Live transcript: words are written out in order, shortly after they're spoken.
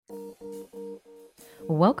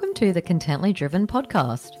Welcome to the Contently Driven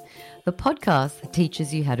podcast, the podcast that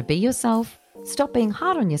teaches you how to be yourself, stop being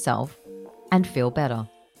hard on yourself, and feel better.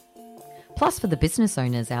 Plus, for the business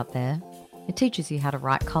owners out there, it teaches you how to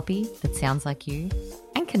write copy that sounds like you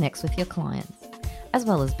and connects with your clients, as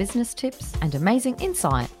well as business tips and amazing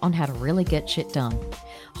insight on how to really get shit done.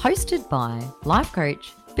 Hosted by life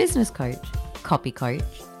coach, business coach, copy coach,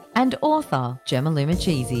 and author Gemma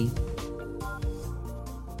Lumacheesy.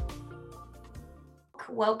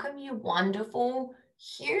 Welcome, you wonderful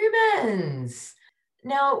humans.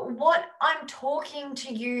 Now, what I'm talking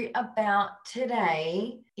to you about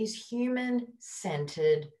today is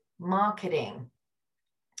human-centered marketing.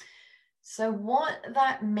 So what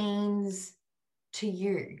that means to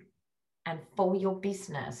you and for your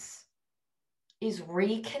business is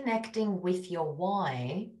reconnecting with your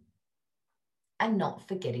why and not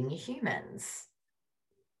forgetting your humans.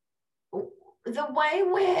 The way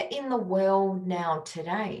we're in the world now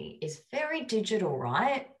today is very digital,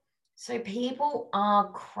 right? So people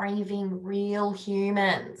are craving real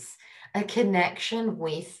humans, a connection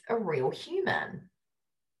with a real human.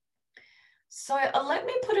 So let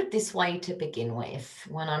me put it this way to begin with,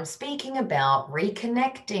 when I'm speaking about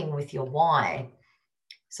reconnecting with your why.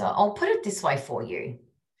 So I'll put it this way for you.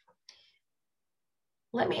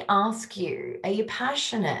 Let me ask you, are you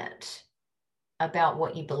passionate about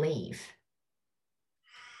what you believe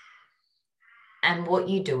and what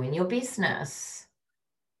you do in your business?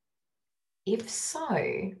 If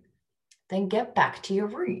so, then get back to your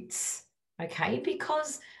roots, okay?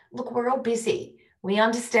 Because look, we're all busy. We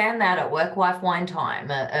understand that at work, wife, wine time.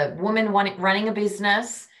 A woman running a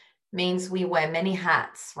business means we wear many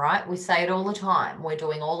hats, right? We say it all the time. We're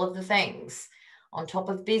doing all of the things. On top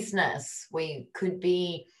of business, we could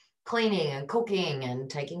be cleaning and cooking and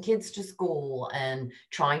taking kids to school and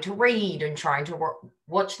trying to read and trying to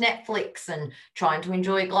watch Netflix and trying to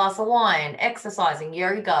enjoy a glass of wine, exercising,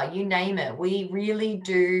 yoga, you name it. We really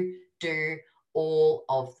do all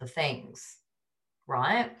of the things,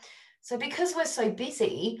 right? So because we're so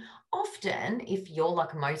busy, often if you're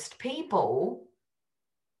like most people,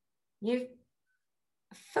 you've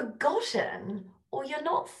forgotten or you're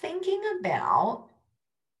not thinking about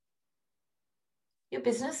your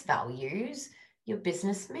business values, your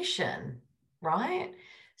business mission, right?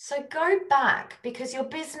 So go back, because your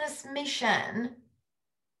business mission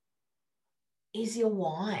is your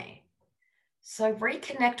why. So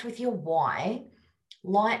reconnect with your why,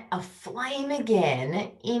 light a flame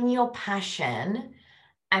again in your passion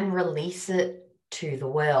and release it to the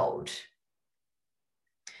world.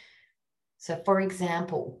 So for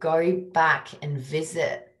example, go back and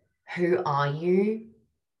visit. Who are you?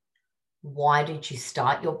 Why did you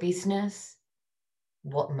start your business?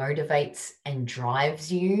 What motivates and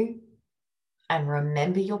drives you? And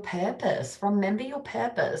remember your purpose. Remember your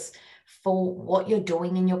purpose for what you're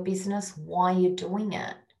doing in your business, why you're doing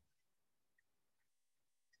it.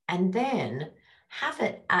 And then have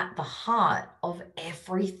it at the heart of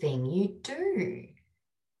everything you do.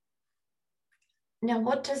 Now,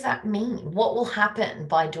 what does that mean? What will happen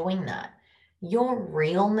by doing that? Your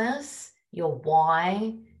realness, your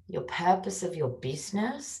why, your purpose of your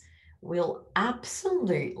business will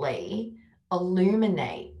absolutely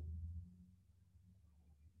illuminate.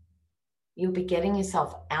 You'll be getting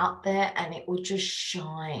yourself out there and it will just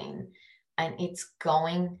shine, and it's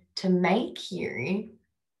going to make you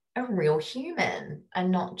a real human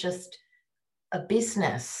and not just a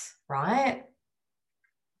business, right?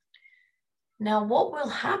 Now, what will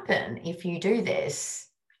happen if you do this?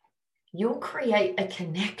 You'll create a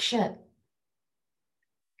connection.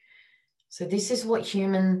 So this is what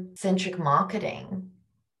human-centric marketing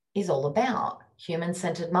is all about.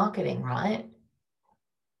 Human-centered marketing, right?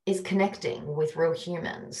 Is connecting with real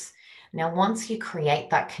humans. Now, once you create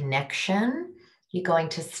that connection, you're going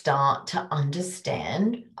to start to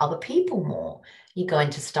understand other people more. You're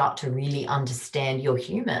going to start to really understand your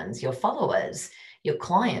humans, your followers, your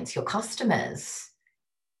clients, your customers.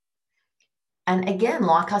 And again,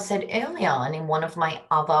 like I said earlier, and in one of my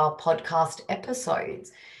other podcast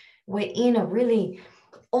episodes, we're in a really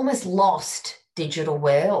almost lost digital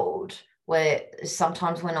world where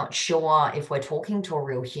sometimes we're not sure if we're talking to a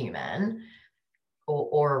real human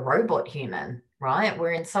or a robot human, right?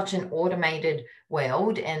 We're in such an automated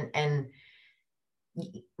world, and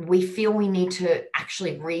we feel we need to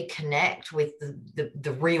actually reconnect with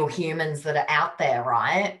the real humans that are out there,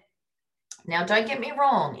 right? Now, don't get me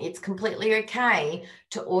wrong. It's completely okay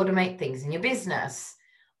to automate things in your business,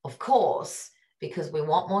 of course, because we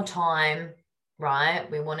want more time, right?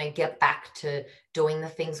 We want to get back to doing the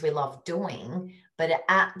things we love doing. But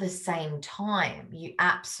at the same time, you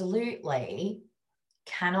absolutely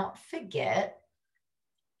cannot forget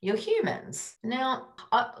your humans. Now,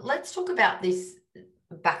 let's talk about this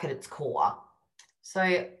back at its core.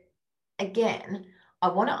 So again, I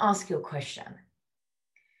want to ask you a question.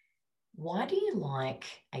 Why do you like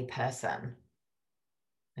a person?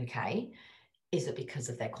 Okay. Is it because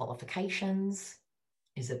of their qualifications?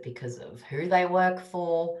 Is it because of who they work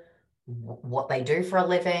for? What they do for a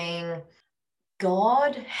living?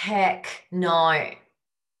 God, heck no,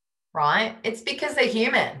 right? It's because they're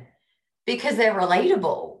human, because they're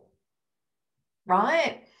relatable,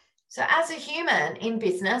 right? So as a human in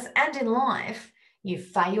business and in life, you've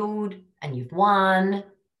failed and you've won,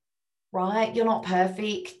 right? You're not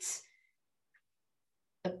perfect.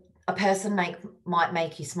 A person might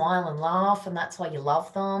make you smile and laugh, and that's why you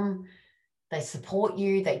love them. They support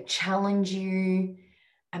you, they challenge you.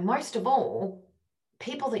 And most of all,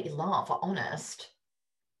 people that you love are honest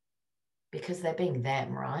because they're being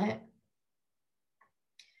them, right?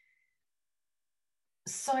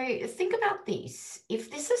 So think about this. If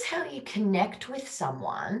this is how you connect with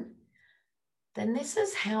someone, then this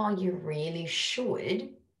is how you really should,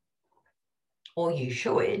 or you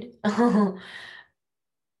should,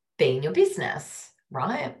 be in your business,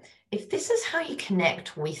 right? If this is how you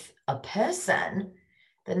connect with a person,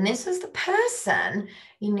 then this is the person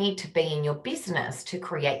you need to be in your business to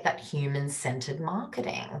create that human-centered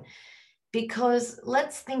marketing. Because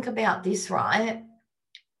let's think about this, right?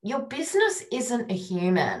 Your business isn't a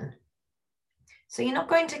human. So you're not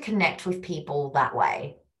going to connect with people that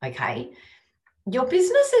way, okay? Your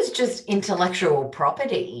business is just intellectual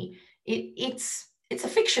property. It's a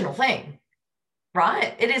fictional thing,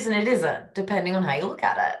 right? It is and it isn't, depending on how you look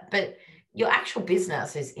at it. But your actual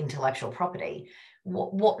business is intellectual property.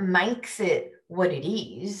 What makes it what it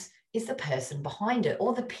is the person behind it,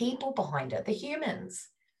 or the people behind it, the humans,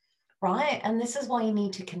 right? And this is why you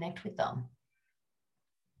need to connect with them.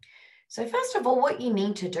 So first of all, what you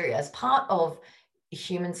need to do as part of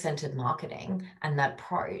human-centered marketing and that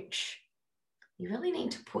approach, you really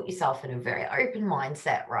need to put yourself in a very open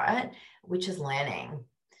mindset, right? Which is learning.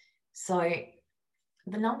 So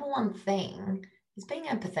the number one thing is being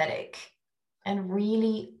empathetic and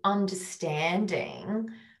really understanding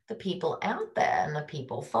the people out there and the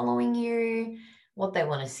people following you, what they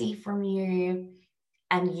want to see from you,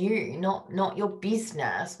 and you, not your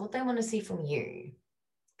business, what they want to see from you.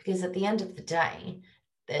 Because at the end of the day,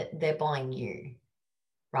 they're buying you,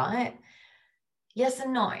 right? Yes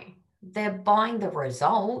and no. They're buying the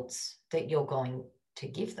results that you're going to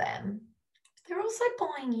give them. They're also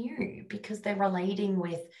buying you because they're relating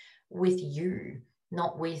with you,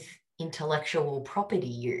 not with intellectual property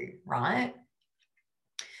you, right?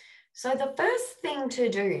 So the first thing to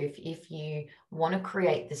do if you want to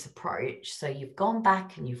create this approach, so you've gone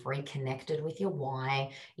back and you've reconnected with your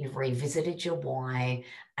why, you've revisited your why,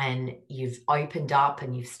 and you've opened up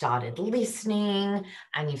and you've started listening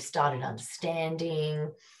and you've started understanding.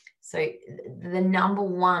 So the number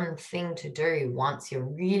one thing to do once you're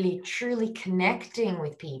really truly connecting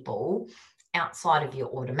with people outside of your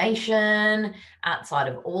automation, outside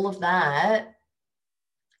of all of that,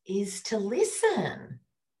 is to listen.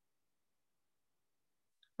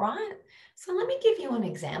 Right? So let me give you an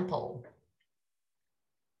example.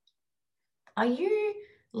 Are you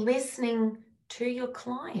listening to your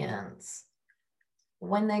clients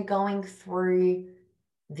when they're going through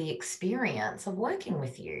the experience of working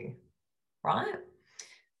with you, right?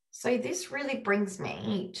 So this really brings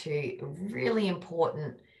me to a really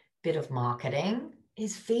important bit of marketing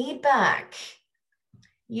is feedback.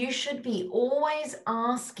 You should be always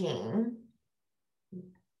asking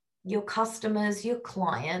your customers, your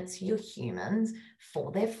clients, your humans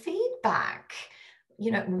for their feedback.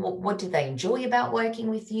 You know, what did they enjoy about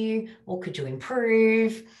working with you? What could you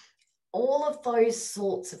improve? All of those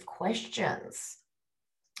sorts of questions,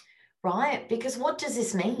 right? Because what does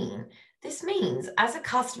this mean? This means as a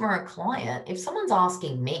customer or client, if someone's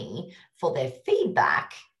asking me for their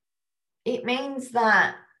feedback, it means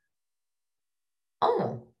that,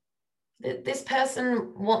 oh, this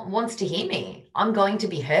person wants to hear me. I'm going to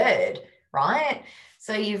be heard, right?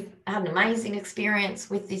 So you've had an amazing experience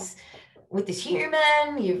with this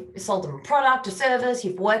human, you've sold them a product, a service,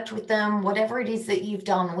 you've worked with them, whatever it is that you've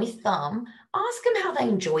done with them, ask them how they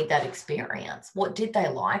enjoyed that experience. What did they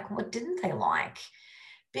like? What didn't they like?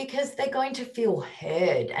 Because they're going to feel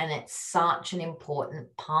heard, and it's such an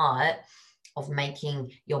important part of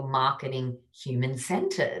making your marketing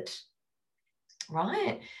human-centered,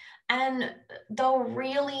 right? And they'll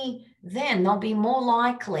be more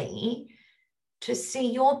likely to see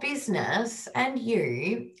your business and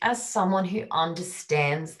you as someone who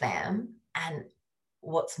understands them. And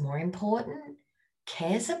what's more important,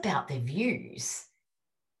 cares about their views,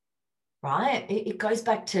 right? It goes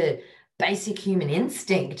back to basic human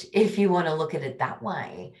instinct, if you want to look at it that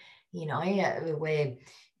way. You know,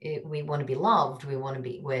 we want to be loved.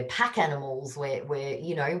 We're pack animals.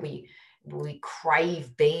 We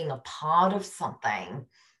crave being a part of something.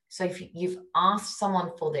 So if you've asked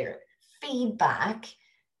someone for their feedback,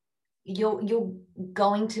 you're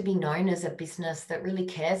going to be known as a business that really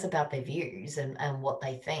cares about their views and what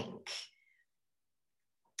they think.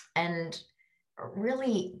 And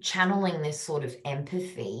really channeling this sort of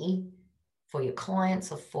empathy for your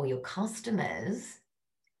clients or for your customers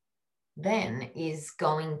then is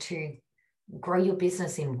going to grow your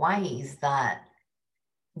business in ways that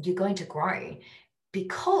you're going to grow.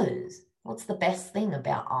 Because what's the best thing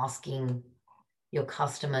about asking your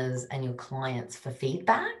customers and your clients for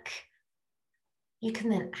feedback? You can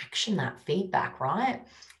then action that feedback, right?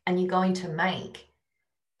 And you're going to make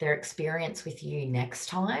their experience with you next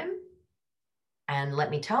time. And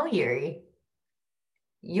let me tell you,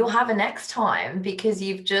 you'll have a next time because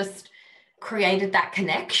you've just created that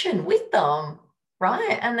connection with them,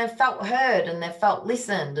 right? And they've felt heard and they've felt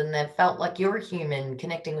listened and they've felt like you're a human,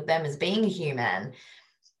 connecting with them as being a human.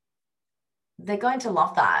 They're going to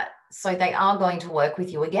love that. So they are going to work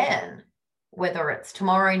with you again, whether it's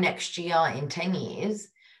tomorrow, next year, in 10 years,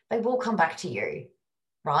 they will come back to you,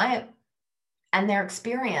 right? And their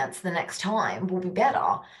experience the next time will be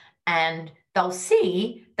better. And they'll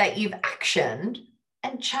see that you've actioned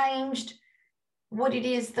and changed what it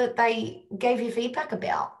is that they gave you feedback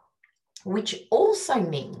about, which also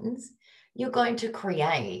means you're going to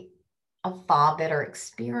create a far better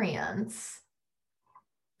experience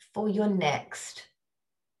for your next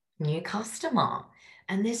new customer.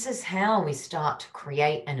 And this is how we start to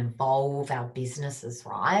create and evolve our businesses,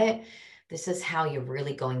 right? This is how you're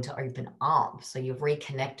really going to open up. So you've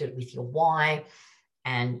reconnected with your why,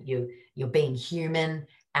 and you're being human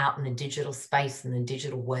out in the digital space, in the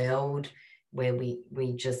digital world, where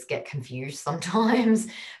we just get confused sometimes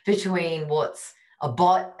between what's a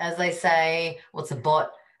bot, as they say, what's a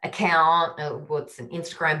bot account, what's an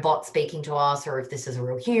Instagram bot speaking to us, or if this is a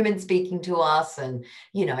real human speaking to us. And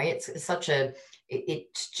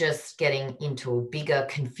it's just getting into a bigger,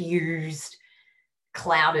 confused,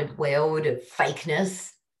 clouded world of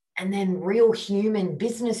fakeness. And then real human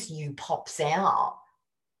business you pops out.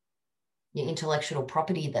 Your intellectual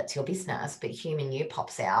property, that's your business, but human you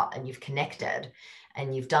pops out, and you've connected.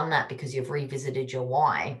 And you've done that because you've revisited your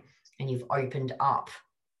why, and you've opened up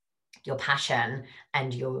your passion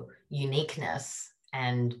and your uniqueness,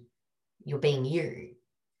 and you're being you,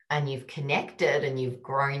 and you've connected and you've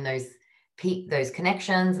grown those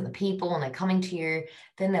connections and the people, and they're coming to you.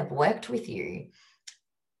 Then they've worked with you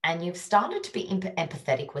and you've started to be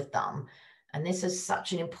empathetic with them. And this is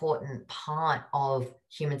such an important part of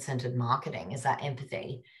human-centered marketing, is that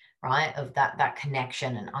empathy, right? Of that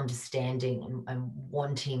connection and understanding and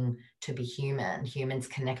wanting to be human, humans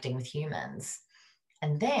connecting with humans.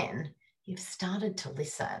 And then you've started to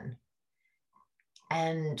listen.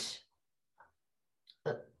 And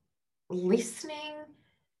listening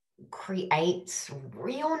creates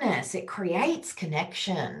realness. It creates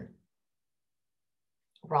connection,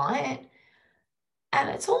 right? And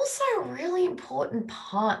it's also a really important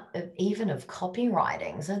part of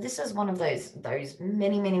copywriting. So this is one of those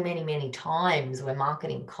many times where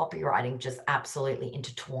marketing and copywriting just absolutely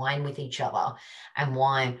intertwine with each other, and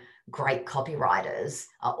why great copywriters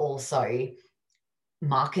are also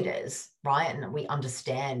marketers, right? And we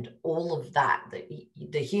understand all of that,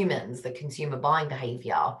 the humans, the consumer buying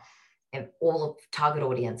behavior, and all of target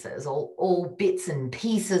audiences, all bits and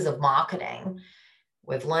pieces of marketing.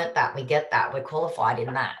 We've learnt that, we get that, we're qualified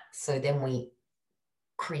in that. So then we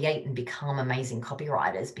create and become amazing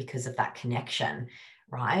copywriters because of that connection,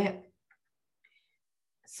 right?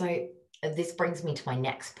 So this brings me to my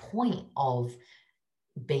next point of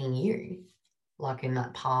being you, like in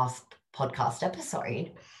that past podcast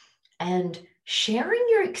episode, and sharing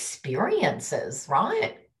your experiences,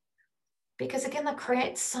 right? Because again, that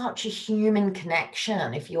creates such a human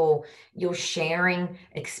connection if you're sharing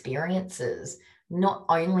experiences, not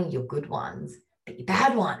only your good ones, but your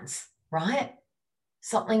bad ones, right?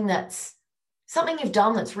 Something you've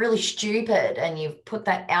done that's really stupid, and you've put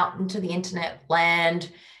that out into the internet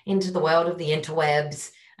land, into the world of the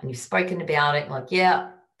interwebs, and you've spoken about it, like, yeah,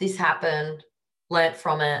 this happened, learnt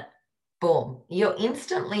from it, boom. You're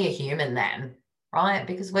instantly a human then, right?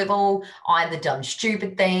 Because we've all either done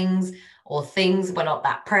stupid things or things we're not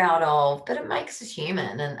that proud of, but it makes us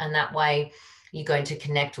human. And that way you're going to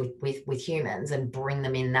connect with humans and bring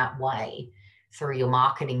them in that way through your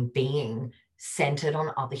marketing being centered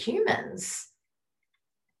on other humans.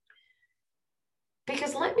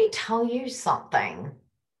 Because let me tell you something,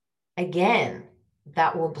 again,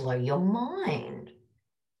 that will blow your mind.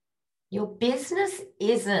 Your business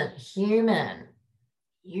isn't human.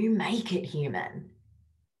 You make it human,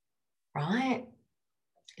 right?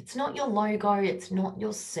 It's not your logo. It's not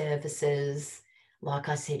your services. Like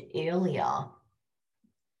I said earlier,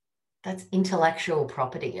 that's intellectual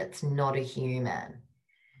property. It's not a human.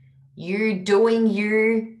 You doing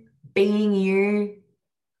you, being you,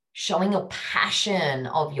 showing a passion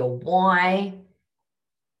of your why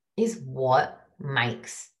is what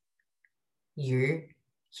makes you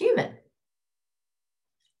human.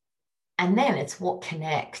 And then it's what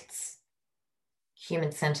connects.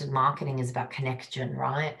 Human-centered marketing is about connection,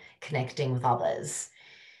 right? Connecting with others.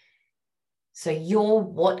 So you're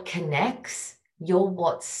what connects, you're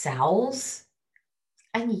what sells,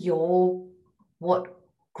 and you're what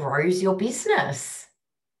grows your business,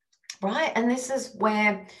 right? And this is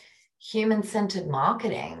where human-centered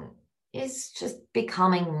marketing is just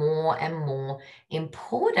becoming more and more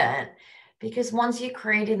important, because once you're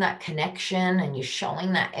creating that connection and you're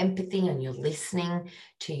showing that empathy and you're listening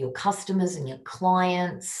to your customers and your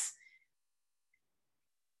clients,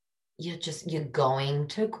 you're going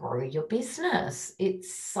to grow your business.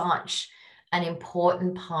 It's such an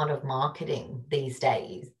important part of marketing these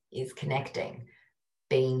days, is connecting,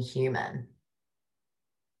 being human,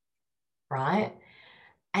 right?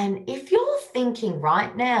 And if you're thinking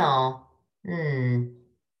right now,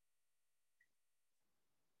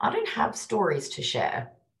 I don't have stories to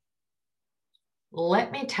share.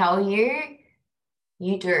 Let me tell you,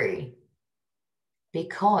 you do.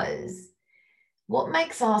 Because what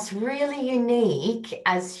makes us really unique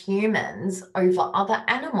as humans over other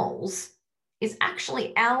animals is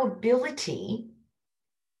actually our ability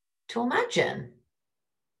to imagine,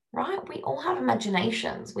 right? We all have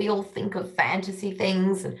imaginations. We all think of fantasy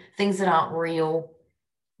things and things that aren't real,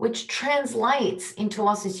 which translates into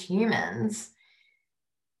us as humans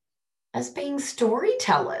as being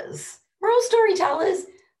storytellers. We're all storytellers.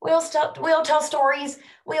 We all tell stories,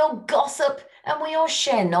 we all gossip, and we all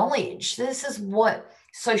share knowledge. This is what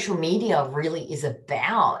social media really is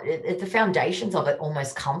about. The foundations of it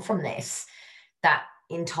almost come from this, that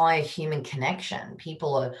entire human connection.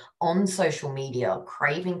 People are on social media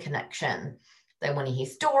craving connection. They want to hear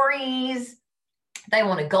stories. They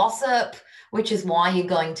want to gossip, which is why you're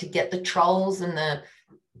going to get the trolls and the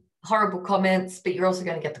horrible comments, but you're also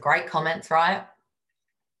going to get the great comments, right?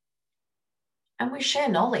 And we share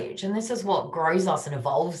knowledge, and this is what grows us and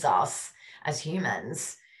evolves us as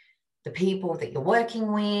humans. The people that you're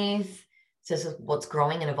working with, so this is what's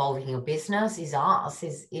growing and evolving your business, is us,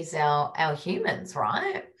 is our humans,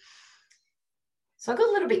 right? So I got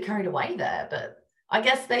a little bit carried away there, but I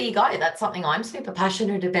guess there you go. That's something I'm super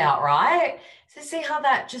passionate about, right? So see how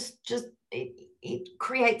that just it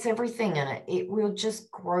creates everything, and it will just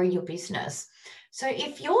grow your business. So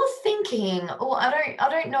if you're thinking, oh, I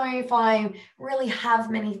don't know if I really have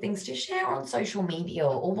many things to share on social media,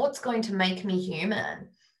 or what's going to make me human.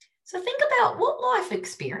 So think about, what life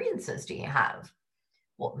experiences do you have?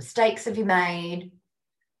 What mistakes have you made?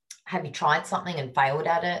 Have you tried something and failed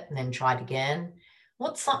at it and then tried again?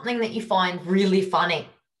 What's something that you find really funny,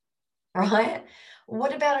 right?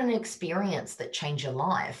 What about an experience that changed your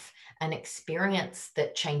life, an experience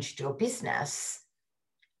that changed your business?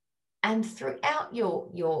 And throughout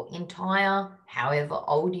your entire, however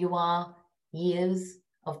old you are, years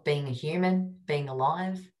of being a human, being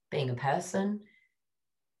alive, being a person,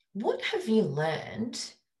 what have you learned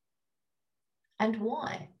and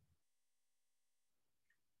why?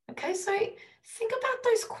 Okay, so think about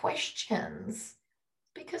those questions,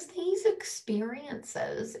 because these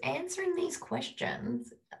experiences, answering these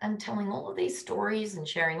questions and telling all of these stories and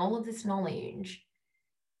sharing all of this knowledge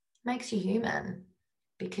makes you human,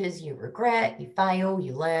 because you regret, you fail,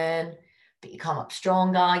 you learn, but you come up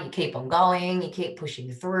stronger, you keep on going, you keep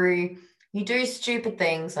pushing through. You do stupid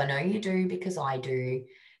things. I know you do, because I do.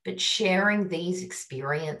 But sharing these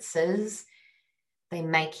experiences, they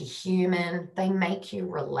make you human, they make you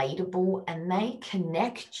relatable, and they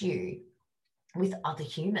connect you with other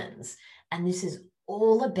humans. And this is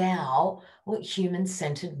all about what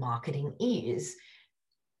human-centered marketing is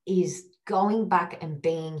going back and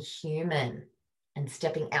being human and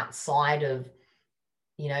stepping outside of,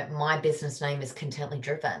 my business name is Contently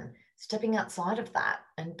Driven, stepping outside of that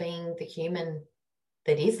and being the human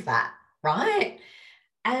that is that, right?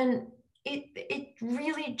 And it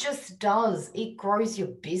really just does. It grows your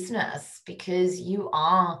business, because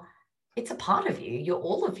it's a part of you. You're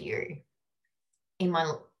all of you. In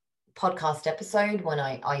my podcast episode, when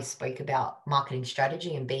I spoke about marketing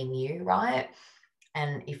strategy and being you, right?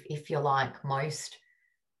 And if you're like most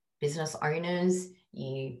business owners,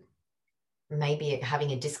 you may be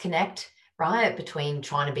having a disconnect, right, between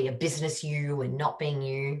trying to be a business you and not being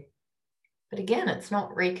you. But again, it's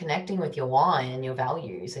not reconnecting with your why and your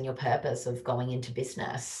values and your purpose of going into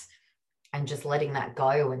business and just letting that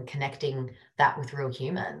go and connecting that with real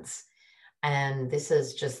humans. And this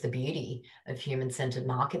is just the beauty of human-centered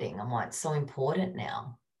marketing and why it's so important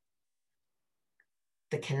now.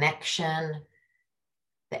 The connection,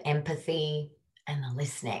 the empathy, and the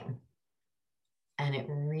listening. And it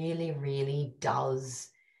really, really does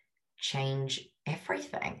change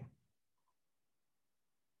everything.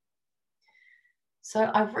 So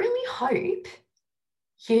I really hope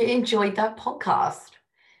you enjoyed that podcast.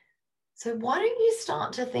 So why don't you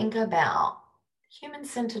start to think about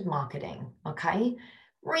human-centered marketing, okay?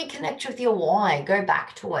 Reconnect with your why, go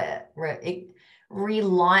back to it,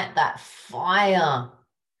 relight that fire,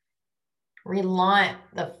 relight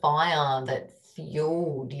the fire that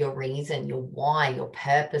fueled your reason, your why, your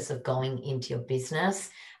purpose of going into your business,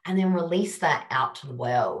 and then release that out to the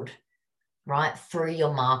world, right? Through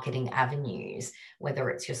your marketing avenues, whether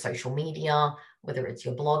it's your social media, whether it's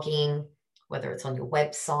your blogging, whether it's on your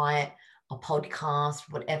website, a podcast,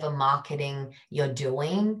 whatever marketing you're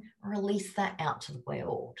doing, release that out to the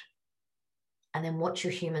world. And then watch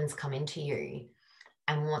your humans come into you.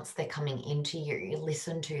 And once they're coming into you,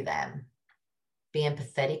 listen to them. Be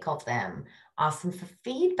empathetic of them. Ask them for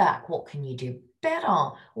feedback. What can you do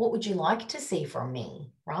better? What would you like to see from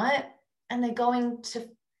me, right? And they're going to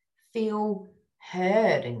feel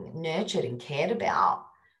heard and nurtured and cared about,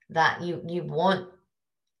 that you want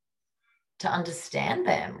to understand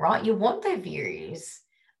them, right? You want their views,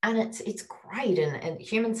 and it's great. And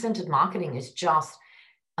human-centered marketing is just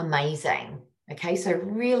amazing. Okay, so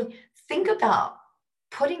really think about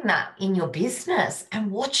putting that in your business and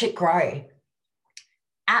watch it grow.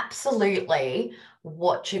 Absolutely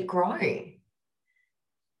watch it grow.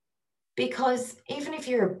 Because even if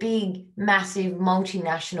you're a big, massive,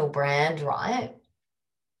 multinational brand, right?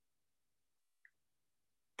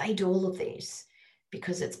 They do all of this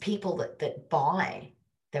because it's people that buy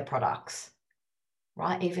their products,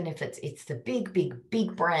 right? Even if it's the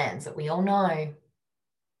big brands that we all know,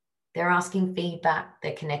 they're asking feedback,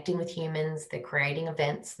 they're connecting with humans, they're creating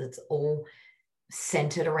events that's all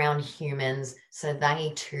centered around humans so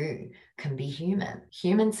they too can be human.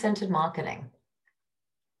 Human-centered marketing.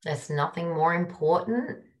 There's nothing more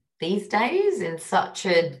important these days in such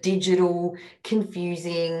a digital,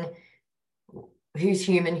 confusing, who's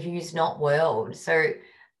human, who's not world. So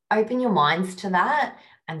open your minds to that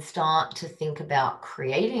and start to think about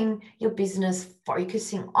creating your business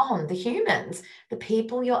focusing on the humans, the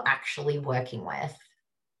people you're actually working with,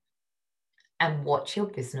 and watch your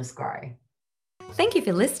business grow. Thank you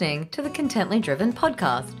for listening to the Contently Driven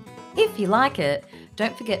podcast. If you like it,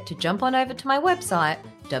 don't forget to jump on over to my website,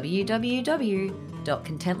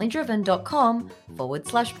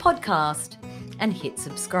 www.contentlydriven.com/podcast, and hit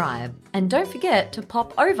subscribe. And don't forget to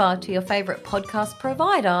pop over to your favorite podcast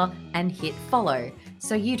provider and hit follow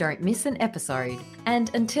so you don't miss an episode.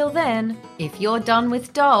 And until then, if you're done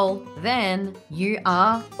with dull, then you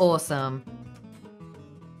are awesome.